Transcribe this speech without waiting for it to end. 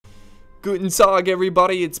Guten Tag,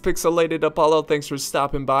 everybody. It's Pixelated Apollo. Thanks for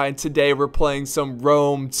stopping by. And today we're playing some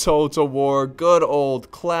Rome Total War. Good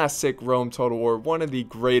old classic Rome Total War. One of the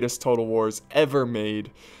greatest Total Wars ever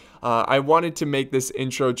made. I wanted to make this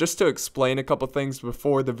intro just to explain a couple things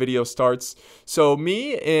before the video starts. So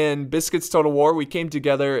me and Biscuits Total War, we came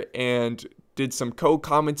together and did some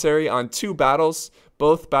co-commentary on two battles.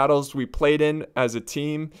 Both battles we played in as a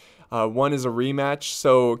team. One is a rematch,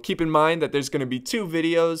 so keep in mind that there's going to be two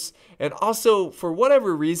videos, and also, for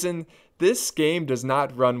whatever reason, this game does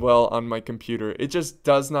not run well on my computer. It just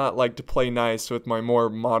does not like to play nice with my more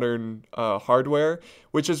modern hardware,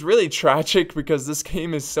 which is really tragic because this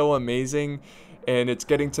game is so amazing, and it's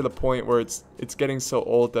getting to the point where it's getting so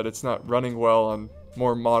old that it's not running well on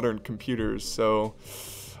more modern computers, so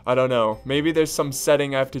I don't know. Maybe there's some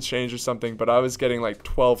setting I have to change or something, but I was getting like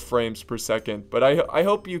 12 frames per second. But I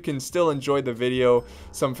hope you can still enjoy the video,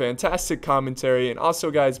 some fantastic commentary, and also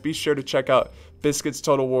guys, be sure to check out Biscuits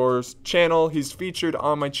Total War's channel. He's featured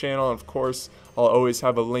on my channel, and of course, I'll always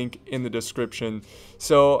have a link in the description.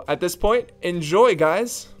 So at this point, enjoy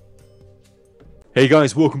guys! Hey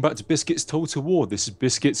guys, welcome back to Biscuits Total War. This is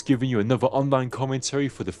Biscuits giving you another online commentary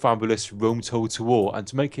for the fabulous Rome Total War. And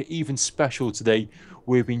to make it even special today,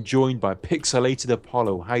 we've been joined by Pixelated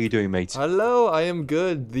Apollo. How you doing, mate? Hello, I am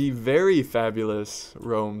good. The very fabulous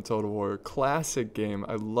Rome Total War. Classic game.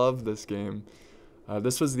 I love this game.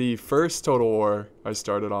 This was the first Total War I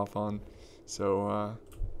started off on. So,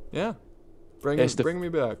 yeah. Bring me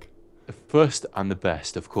back. The first and the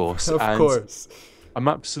best, of course. Of course. I'm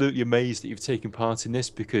absolutely amazed that you've taken part in this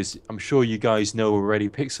because I'm sure you guys know already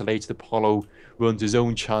Pixelated Apollo runs his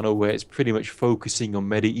own channel where it's pretty much focusing on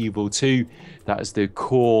Medieval 2. That is the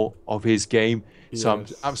core of his game. Yes. So I'm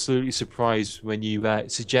absolutely surprised when you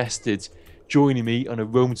suggested joining me on a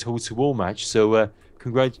Rome Total War match. So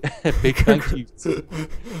big thank you.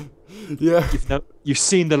 Yeah. You've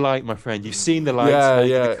seen the light, my friend. You've seen the light. Yeah.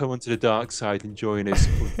 You're gonna come onto the dark side and join us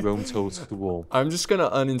with Rome Total War. I'm just gonna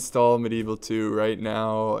uninstall Medieval 2 right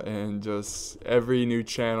now and just every new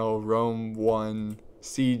channel, Rome 1,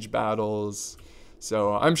 Siege Battles.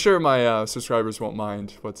 So I'm sure my subscribers won't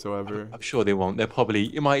mind whatsoever. I'm sure they won't.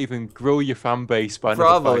 You might even grow your fan base by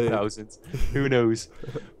another 5,000. Who knows?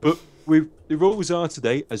 But the rules are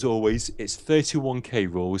today, as always, it's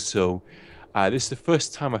 31k rules. So this is the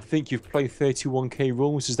first time I think you've played 31k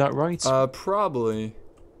rules. Is that right? Probably.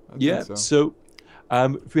 I think so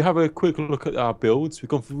if we have a quick look at our builds, we've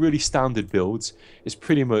gone for really standard builds. It's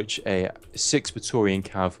pretty much a 6 Praetorian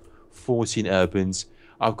Cav, 14 Urbans.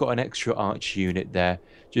 I've got an extra arch unit there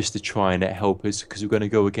just to try and help us because we're going to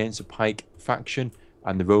go against a Pike faction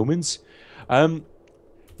and the Romans.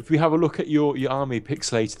 If we have a look at your army,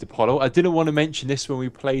 Pixelated Apollo, I didn't want to mention this when we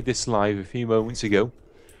played this live a few moments ago,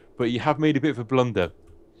 but you have made a bit of a blunder.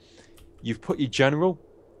 You've put your general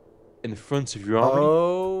in the front of your army.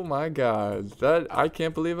 Oh my god. I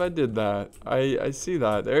can't believe I did that. I see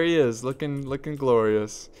that. There he is, looking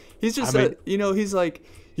glorious. He's just he's like,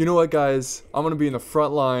 you know what guys, I'm gonna be in the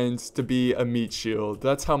front lines to be a meat shield.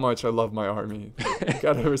 That's how much I love my army. You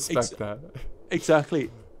gotta respect that. Exactly.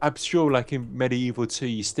 I'm sure like in Medieval 2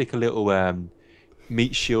 you stick a little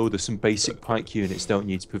meat shield or some basic pike units, don't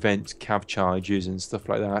you, to prevent cav charges and stuff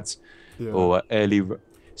like that. Yeah. Or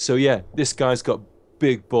so yeah, this guy's got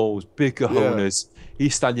big balls, big cojones. Yeah.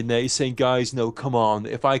 He's standing there, he's saying, guys, no, come on,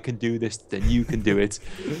 if I can do this, then you can do it.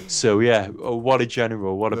 So yeah, what a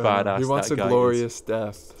general, what a badass. He wants a glorious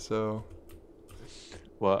death, so.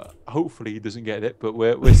 Well, hopefully he doesn't get it, but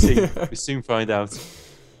we'll see. We'll soon find out.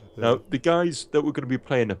 Now, the guys that we're going to be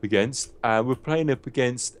playing up against, we're playing up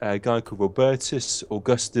against a guy called Robertus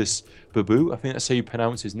Augustus Babu. I think that's how you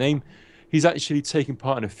pronounce his name. He's actually taken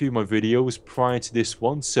part in a few of my videos prior to this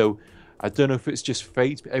one, so I don't know if it's just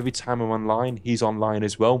fate, but every time I'm online, he's online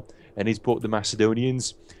as well, and he's brought the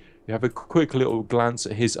Macedonians. You have a quick little glance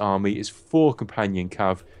at his army. It's 4 companion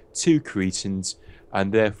cav, 2 Cretans,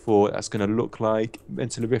 and therefore that's going to look like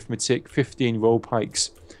mental arithmetic, 15 roll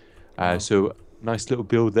pikes. So nice little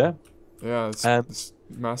build there. Yeah, this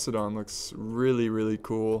Macedon looks really, really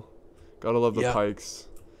cool. Gotta love the pikes.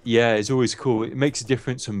 Yeah, it's always cool. It makes a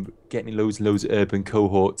difference from getting loads and loads of urban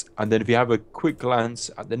cohorts. And then if you have a quick glance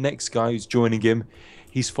at the next guy who's joining him,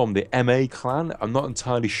 he's from the MA clan. I'm not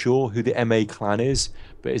entirely sure who the MA clan is,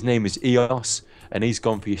 but his name is Eos, and he's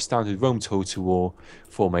gone for your standard Rome Total War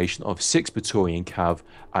formation of 6 Praetorian Cav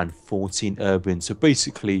and 14 Urban. So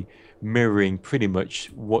basically, mirroring pretty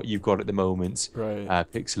much what you've got at the moment, Right.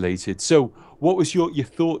 pixelated. So, what was your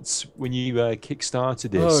thoughts when you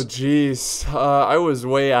kick-started Oh, this? jeez. I was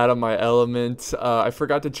way out of my element. I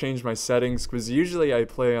forgot to change my settings because usually I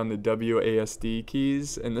play on the WASD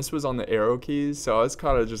keys, and this was on the arrow keys, so I was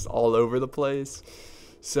kind of just all over the place.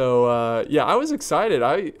 So yeah, I was excited.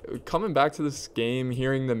 I coming back to this game,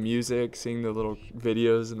 hearing the music, seeing the little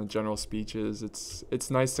videos and the general speeches.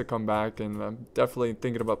 It's nice to come back, and I'm definitely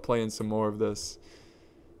thinking about playing some more of this.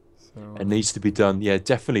 So It needs to be done. Yeah,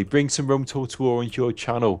 definitely. Bring some Rome Total War onto your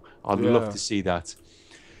channel. I'd love yeah, to see that.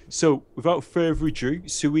 So, without further ado,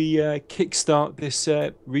 should we kickstart this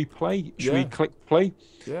replay? Should we yeah, click play?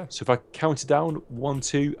 yeah, So, if I count it down, one,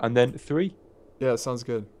 two, and then three. yeah. Sounds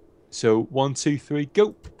good. So, one, two, three,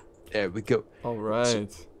 go. There we go. All So,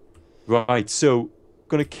 right. right. So,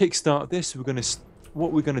 gonna kickstart this.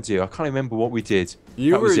 What we're gonna do? I can't remember what we did.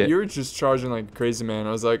 You That were was it. you were just charging like a crazy man.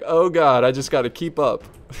 I was like, oh god, I just got to keep up.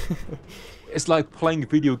 It's like playing a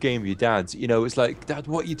video game with your dad. You know, it's like, Dad,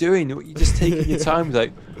 what are you doing? You're just taking your time. It's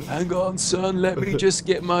like, hang on, son, let me just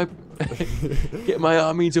get my get my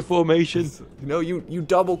army into formation. No, you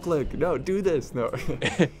double click. No, do this. No.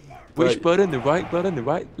 Which But button? The right button? The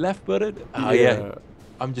right left button? Ah, yeah. yeah,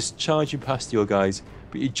 I'm just charging past your guys.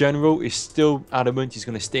 But your general is still adamant. He's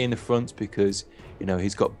going to stay in the front because, you know,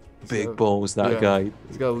 he's got big so, balls, that yeah, guy.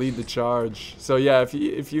 he's got to lead the charge. So yeah,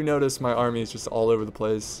 if you notice, my army is just all over the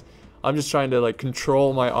place. I'm just trying to like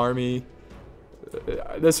control my army.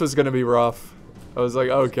 This was gonna be rough. I was like,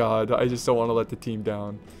 oh god, I just don't want to let the team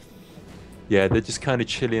down. Yeah, they're just kind of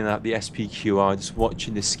chilling at the SPQR, just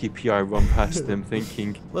watching the Skippy run past them,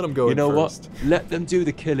 thinking, Let them go you in know first. what? Let them do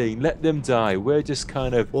the killing. Let them die. We're just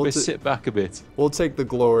kind of, We'll we'll sit back a bit. We'll take the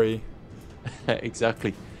glory.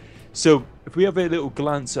 Exactly. So, if we have a little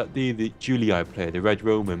glance at the Julii player, the Red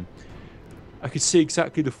Roman, I could see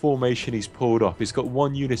exactly the formation he's pulled off. He's got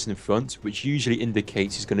one unit in front, which usually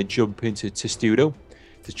indicates he's going to jump into Testudo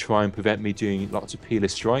to try and prevent me doing lots of peeler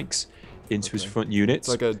strikes into his front units.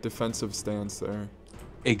 It's like a defensive stance there.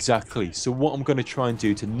 Exactly. So what I'm going to try and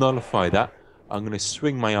do to nullify that, I'm going to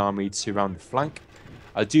swing my army to around the flank.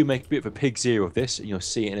 I do make a bit of a pig zero of this, and you'll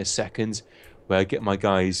see it in a second, where I get my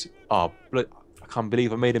guys... Oh, I can't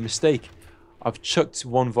believe I made a mistake. I've chucked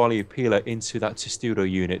one volley of peeler into that Testudo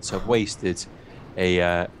unit, so I've wasted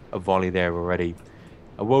a volley there already.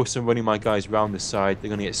 And whilst I'm running my guys around the side, they're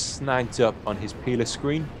going to get snagged up on his peeler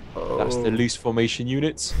screen. That's the Oh. loose formation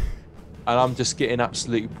units. And I'm just getting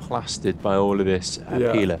absolutely plastered by all of this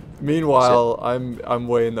peeler. Meanwhile, I'm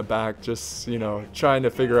way in the back, just trying to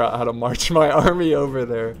figure out how to march my army over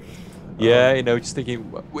there. Yeah, you know, just thinking,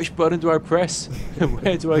 which button do I press?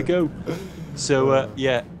 Where do I go? So,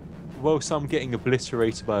 yeah, whilst I'm getting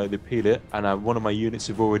obliterated by the peeler, and one of my units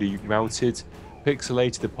have already routed,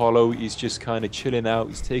 Pixelated Apollo, he's just kind of chilling out,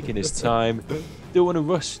 he's taking his time. Don't want to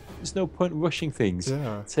rush, there's no point rushing things.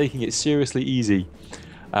 Yeah. Taking it seriously easy.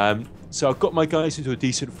 So I've got my guys into a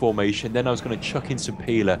decent formation, then I was going to chuck in some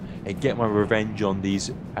peeler and get my revenge on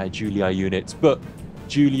these Julii units. But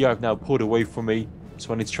Julii have now pulled away from me,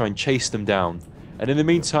 so I need to try and chase them down. And in the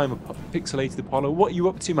meantime, Pixelated Apollo, what are you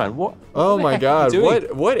up to, man? Oh the my heck are you god,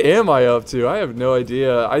 doing? what am I up to? I have no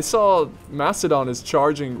idea. I saw Macedon is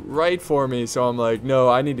charging right for me, so I'm like, no,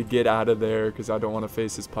 I need to get out of there because I don't want to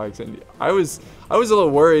face his pikes. And I was a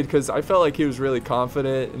little worried because I felt like he was really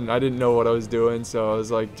confident and I didn't know what I was doing, so I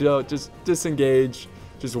was like, Joe, just disengage,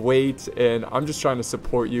 just wait, and I'm just trying to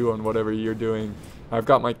support you on whatever you're doing. I've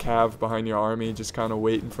got my cav behind your army, just kind of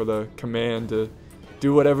waiting for the command to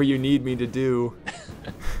do whatever you need me to do.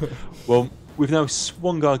 Well, we've now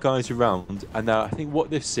swung our guys around, and now I think what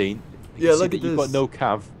they've seen, Yeah, see look that at you've got this. no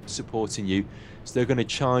cav supporting you, so they're going to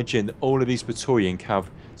charge in all of these Praetorian cav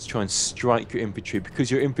to try and strike your infantry, because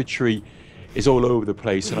your infantry is all over the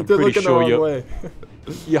place, and I'm They're pretty looking the sure wrong you're way.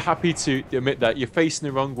 you're happy to admit that you're facing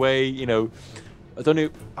the wrong way. You know, I don't know.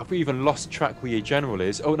 I've even lost track where your general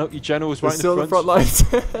is. Oh no, your general's right It's still in the the front lines.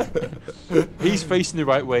 He's facing the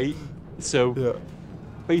right way, so. Yeah.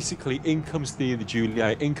 Basically, in comes the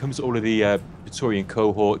Julii, in comes all of the Praetorian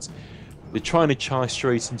cohorts. They're trying to charge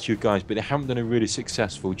straight into you guys, but they haven't done a really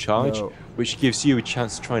successful charge, No. which gives you a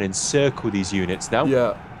chance to try and encircle these units now.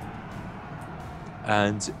 Yeah.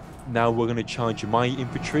 And now we're going to charge my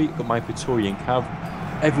infantry, got my Praetorian cav.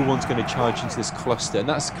 Everyone's going to charge into this cluster, and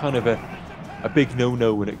that's kind of a big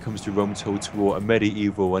no-no when it comes to Rome Total War and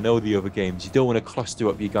Medieval and all the other games. You don't want to cluster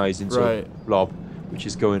up your guys into a blob, which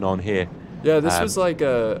is going on here. Yeah, this was like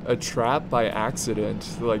a trap by accident.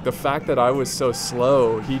 Like the fact that I was so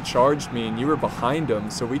slow, he charged me and you were behind him,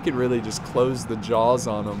 so we could really just close the jaws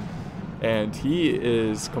on him. and he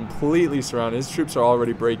is completely surrounded. His troops are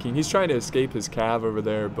already breaking. He's trying to escape his cav over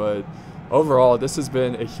there, but overall, this has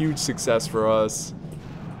been a huge success for us.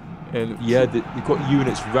 And yeah, you've got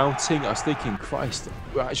units routing. I was thinking, Christ,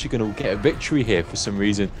 we're actually going to get a victory here for some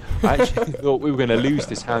reason. I actually thought we were going to lose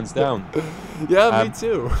this hands down. Yeah, me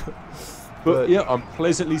too. But yeah, I'm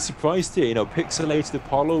pleasantly surprised here. You know, Pixelated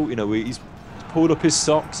Apollo, you know, he's pulled up his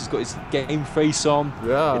socks. He's got his game face on.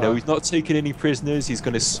 Yeah. You know, he's not taking any prisoners. He's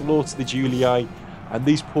going to slaughter the Julii. And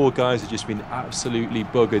these poor guys have just been absolutely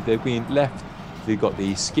buggered. They've been left. They've got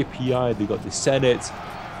the Scipii, they've got the Senate.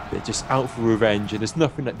 They're just out for revenge, and there's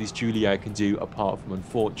nothing that these Julii can do apart from,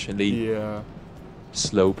 unfortunately,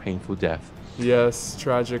 slow, painful death. Yes,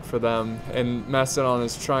 tragic for them. And Macedon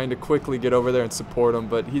is trying to quickly get over there and support him,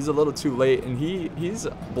 but he's a little too late, and he's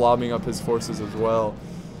blobbing up his forces as well.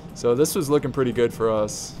 So this was looking pretty good for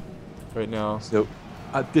us right now. So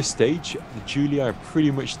at this stage, the Julii are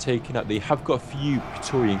pretty much taken out. They have got a few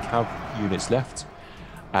Praetorian cav units left.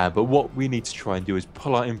 But what we need to try and do is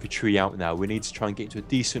pull our infantry out now. We need to try and get into a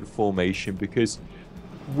decent formation because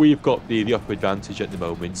we've got the upper advantage at the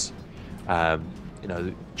moment. You know,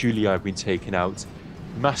 the Julii have been taken out.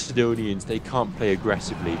 Macedonians, they can't play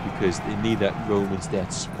aggressively because they need that Romans there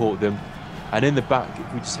to support them. And in the back,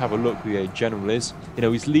 if we just have a look where General is, you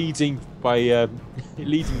know, he's leading by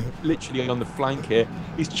leading literally on the flank here.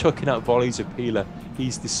 He's chucking out volleys of Pila.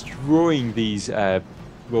 He's destroying these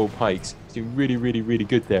Royal Pikes. He's doing really, really, really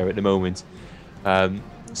good there at the moment.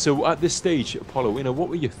 So at this stage, Apollo, you know, what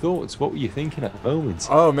were your thoughts? What were you thinking at the moment?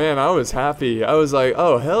 Oh man, I was happy. I was like,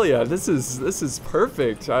 oh hell yeah, this is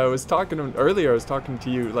perfect. I was talking to him earlier. I was talking to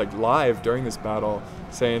you like live during this battle,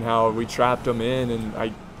 saying how we trapped them in, and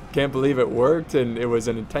I can't believe it worked, and it was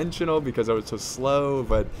unintentional because I was so slow.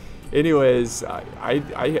 But anyways,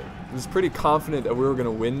 I was pretty confident that we were gonna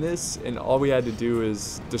win this, and all we had to do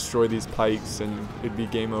is destroy these pikes, and it'd be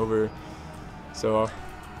game over. So.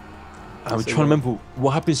 I'm trying to remember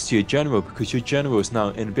what happens to your general, because your general is now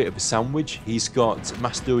in a bit of a sandwich. He's got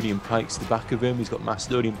Macedonian pikes at the back of him, he's got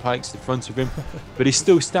Macedonian pikes at the front of him, but he's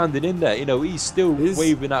still standing in there. You know, he's still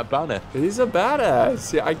waving that banner. He's a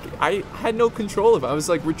badass. Yeah, I had no control of him. I was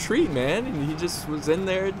like, retreat, man, and he just was in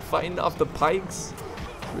there fighting off the pikes.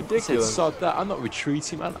 Ridiculous. Sod that. I'm not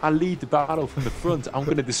retreating, man. I lead the battle from the front. I'm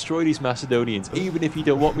going to destroy these Macedonians. Even if you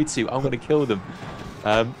don't want me to, I'm going to kill them.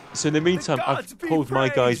 So in the meantime, I've pulled my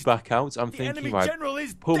guys back out. I'm thinking, right,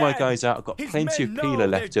 pull my guys out. I've got plenty of Pila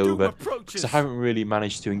left over because I haven't really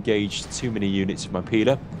managed to engage too many units of my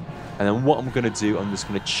Pila. And then what I'm going to do, I'm just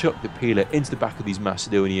going to chuck the Pila into the back of these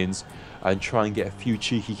Macedonians and try and get a few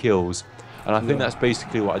cheeky kills. And I think that's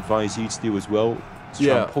basically what I advise you to do as well. To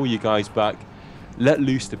try and pull your guys back, let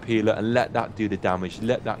loose the Pila and let that do the damage.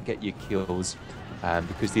 Let that get your kills.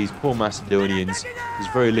 Because these poor Macedonians,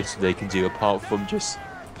 there's very little they can do apart from just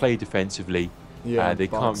play defensively. They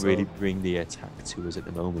can't really bring the attack to us at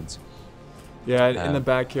the moment. Yeah, in the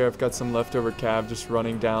back here, I've got some leftover cav just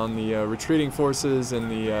running down the retreating forces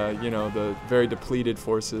and the you know, the very depleted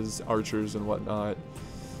forces, archers and whatnot.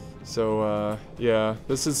 So yeah,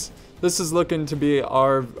 this is looking to be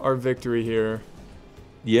our victory here.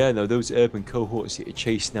 Yeah, no, those urban cohorts that are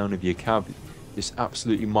chasing down of your cav, just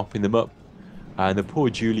absolutely mopping them up. And the poor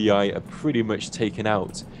Julii are pretty much taken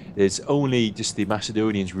out. There's only just the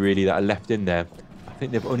Macedonians really that are left in there. I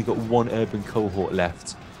think they've only got one urban cohort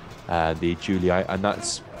left, the Julii, and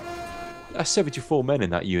that's 74 men in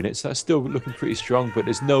that unit, so that's still looking pretty strong, but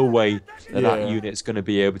there's no way that that unit's going to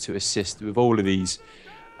be able to assist with all of these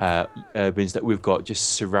urbans that we've got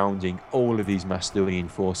just surrounding all of these Macedonian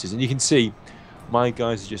forces. And you can see my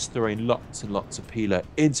guys are just throwing lots and lots of Pila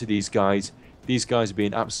into these guys. These guys are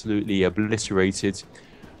being absolutely obliterated.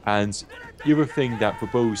 And the other thing that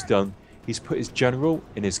Bobo's done, he's put his general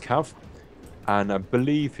in his cav. And I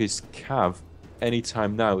believe his cav,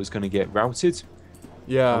 anytime now, is going to get routed.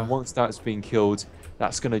 Yeah. And once that's been killed,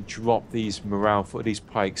 that's going to drop these morale for these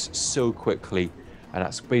pikes so quickly. And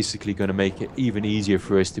that's basically going to make it even easier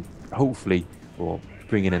for us to hopefully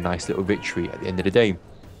bring in a nice little victory at the end of the day.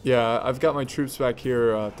 Yeah, I've got my troops back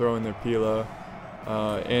here throwing their Pila.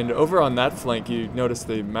 And over on that flank, you notice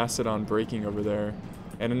the Macedon breaking over there.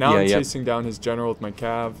 And now I'm chasing down his general with my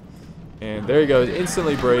cav. And there he goes,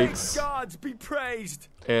 instantly breaks. Gods be praised.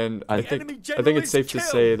 And I think it's safe to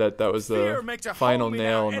say that that was the final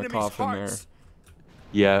nail in the coffin there.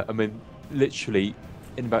 Yeah, I mean, literally,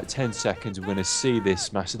 in about 10 seconds, we're going to see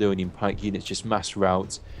this Macedonian pike units just mass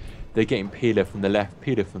rout. They're getting Pila from the left,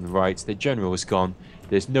 Pila from the right. Their general is gone.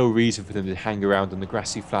 There's no reason for them to hang around on the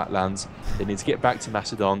grassy flatlands. They need to get back to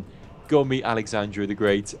Macedon, go meet Alexandria the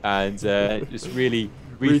Great, and just really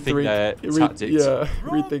rethink their tactics. Yeah,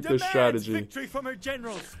 rethink their strategy.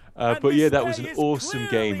 But yeah, that was an awesome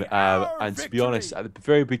game. And to be honest, at the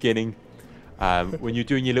very beginning, when you're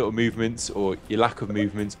doing your little movements or your lack of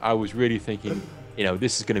movements, I was really thinking, you know,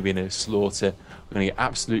 this is going to be a slaughter. We're going to get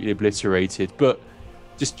absolutely obliterated. But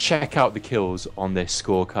just check out the kills on this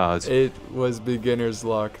scorecard. It was beginner's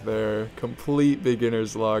luck there. Complete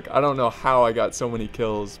beginner's luck. I don't know how I got so many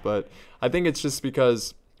kills, but I think it's just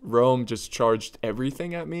because Rome just charged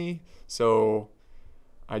everything at me. So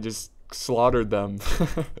I just slaughtered them.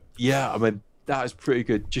 Yeah, I mean, that is pretty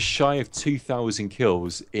good. Just shy of 2,000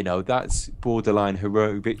 kills. You know, that's borderline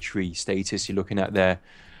heroic victory status you're looking at there.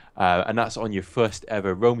 And that's on your first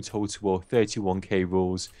ever Rome Total War 31k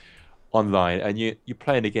rules online. And you're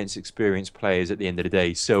playing against experienced players at the end of the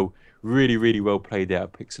day. So really, really well played there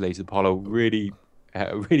at Pixelated Apollo. Really,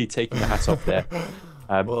 really taking the hat off there.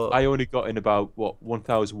 Well, I only got in about,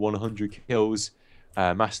 1,100 kills.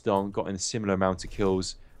 Mastodon got in a similar amount of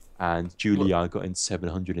kills. And Julia got in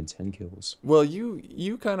 710 kills. Well,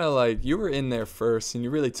 you kind of like, you were in there first, and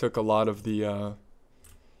you really took a lot of the,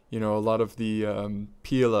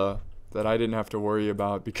 Pila that I didn't have to worry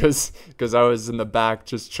about because I was in the back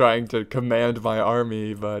just trying to command my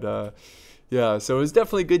army. But yeah, so it was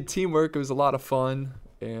definitely good teamwork. It was a lot of fun,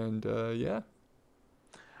 and yeah.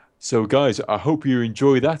 So guys, I hope you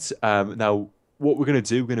enjoy that. Now, what we're going to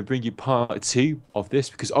do, we're going to bring you part 2 of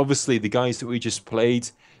this, because obviously the guys that we just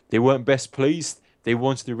played, they weren't best pleased. They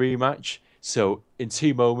wanted a rematch. So in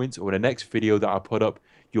 2 moments, or in the next video that I put up,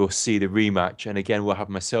 you'll see the rematch. And again, we'll have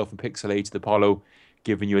myself and Pixelated Apollo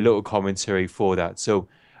giving you a little commentary for that. So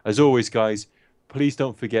as always, guys, please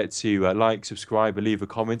don't forget to like, subscribe, and leave a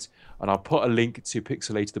comment. And I'll put a link to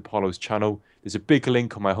Pixelated Apollo's channel. There's a big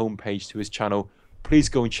link on my homepage to his channel. Please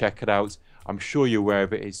go and check it out. I'm sure you're aware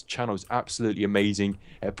of it. His channel is absolutely amazing.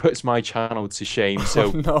 It puts my channel to shame.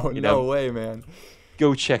 So no way, man.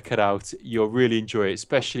 Go check it out. You'll really enjoy it,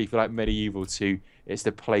 especially if you like Medieval 2. It's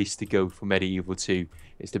the place to go for Medieval 2.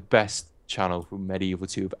 It's the best channel for Medieval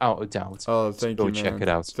 2, without a doubt. Oh, thank you, man. Go check it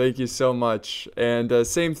out. Thank you so much. And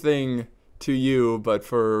same thing to you, but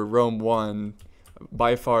for Rome 1.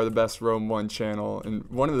 By far the best Rome 1 channel, and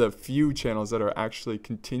one of the few channels that are actually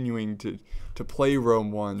continuing to play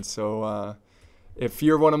Rome 1. So if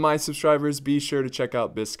you're one of my subscribers, be sure to check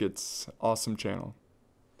out Biscuits. Awesome channel.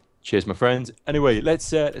 Cheers, my friends. Anyway,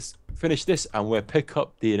 let's finish this, and we'll pick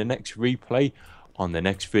up the next replay on the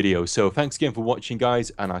next video. So thanks again for watching,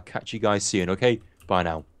 guys, and I'll catch you guys soon. Okay, bye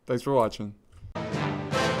now. Thanks for watching.